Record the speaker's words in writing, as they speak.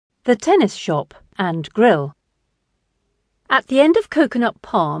The Tennis Shop and Grill. At the end of Coconut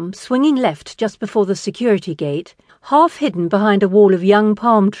Palm, swinging left just before the security gate, half hidden behind a wall of young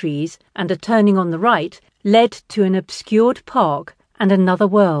palm trees and a turning on the right, led to an obscured park and another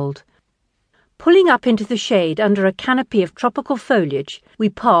world. Pulling up into the shade under a canopy of tropical foliage, we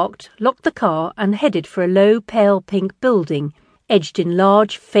parked, locked the car and headed for a low pale pink building, edged in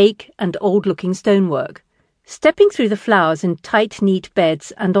large, fake and old-looking stonework. Stepping through the flowers in tight, neat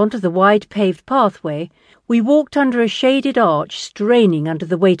beds and onto the wide paved pathway, we walked under a shaded arch straining under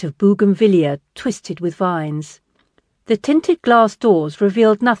the weight of bougainvillea twisted with vines. The tinted glass doors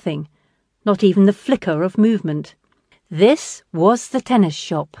revealed nothing, not even the flicker of movement. This was the tennis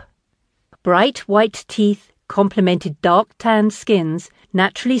shop. Bright white teeth complemented dark tanned skins,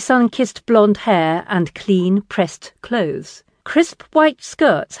 naturally sun-kissed blonde hair and clean pressed clothes. Crisp white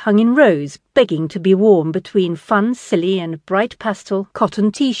skirts hung in rows, begging to be worn between fun, silly and bright pastel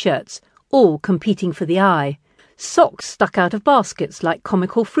cotton T-shirts, all competing for the eye. Socks stuck out of baskets like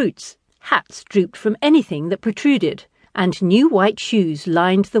comical fruits, hats drooped from anything that protruded, and new white shoes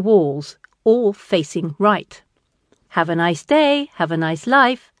lined the walls, all facing right. "Have a nice day, have a nice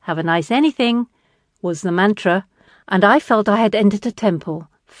life, have a nice anything," was the mantra, and I felt I had entered a temple,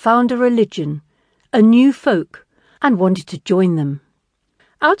 found a religion, a new folk, and wanted to join them.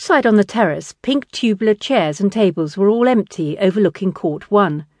 Outside on the terrace, pink tubular chairs and tables were all empty, overlooking Court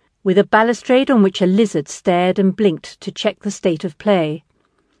 1, with a balustrade on which a lizard stared and blinked to check the state of play.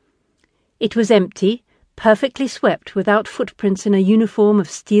 It was empty, perfectly swept without footprints in a uniform of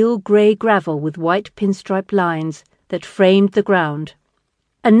steel grey gravel with white pinstriped lines that framed the ground.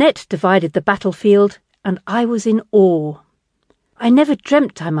 A net divided the battlefield, and I was in awe. I never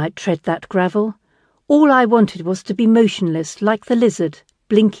dreamt I might tread that gravel. All I wanted was to be motionless like the lizard,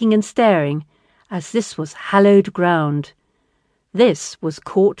 blinking and staring, as this was hallowed ground. This was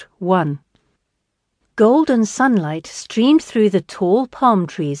Court 1. Golden sunlight streamed through the tall palm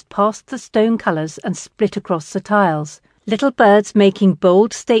trees past the stone colours and split across the tiles. Little birds making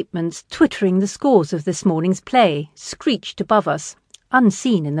bold statements, twittering the scores of this morning's play, screeched above us,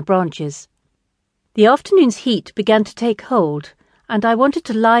 unseen in the branches. The afternoon's heat began to take hold, and I wanted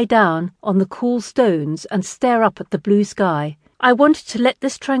to lie down on the cool stones and stare up at the blue sky. I wanted to let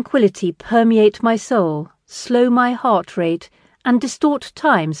this tranquility permeate my soul, slow my heart rate, and distort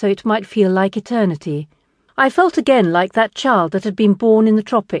time so it might feel like eternity. I felt again like that child that had been born in the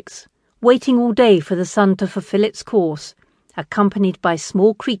tropics, waiting all day for the sun to fulfill its course, accompanied by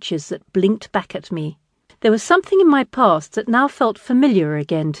small creatures that blinked back at me. There was something in my past that now felt familiar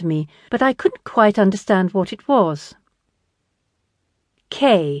again to me, but I couldn't quite understand what it was.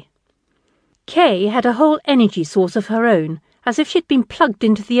 Kay had a whole energy source of her own, as if she'd been plugged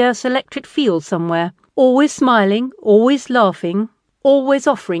into the Earth's electric field somewhere, always smiling, always laughing, always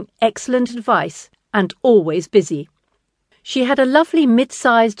offering excellent advice, and always busy. She had a lovely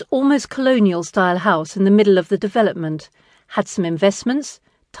mid-sized, almost colonial-style house in the middle of the development, had some investments,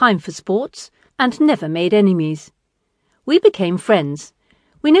 time for sports, and never made enemies. We became friends.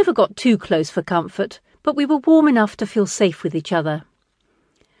 We never got too close for comfort, but we were warm enough to feel safe with each other.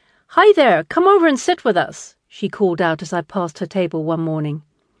 "Hi there, come over and sit with us," she called out as I passed her table one morning.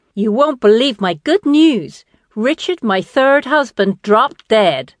 "You won't believe my good news. Richard, my third husband, dropped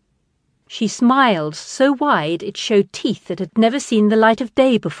dead." She smiled so wide it showed teeth that had never seen the light of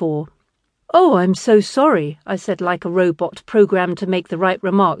day before. "Oh, I'm so sorry," I said like a robot programmed to make the right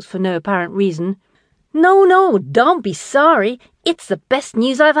remarks for no apparent reason. No, don't be sorry. It's the best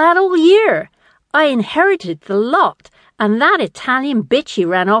news I've had all year. I inherited the lot, and that Italian bitch he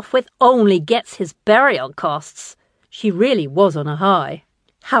ran off with only gets his burial costs." She really was on a high.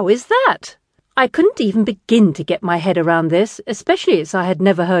 "How is that?" I couldn't even begin to get my head around this, especially as I had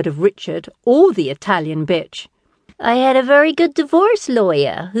never heard of Richard or the Italian bitch. "I had a very good divorce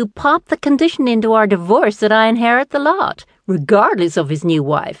lawyer who popped the condition into our divorce that I inherit the lot, regardless of his new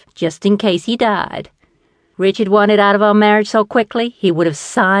wife, just in case he died. Richard wanted out of our marriage so quickly he would have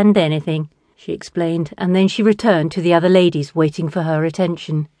signed anything," she explained, and then she returned to the other ladies waiting for her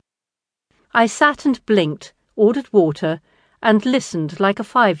attention. I sat and blinked, ordered water, and listened like a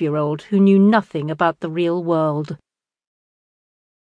 5-year-old who knew nothing about the real world.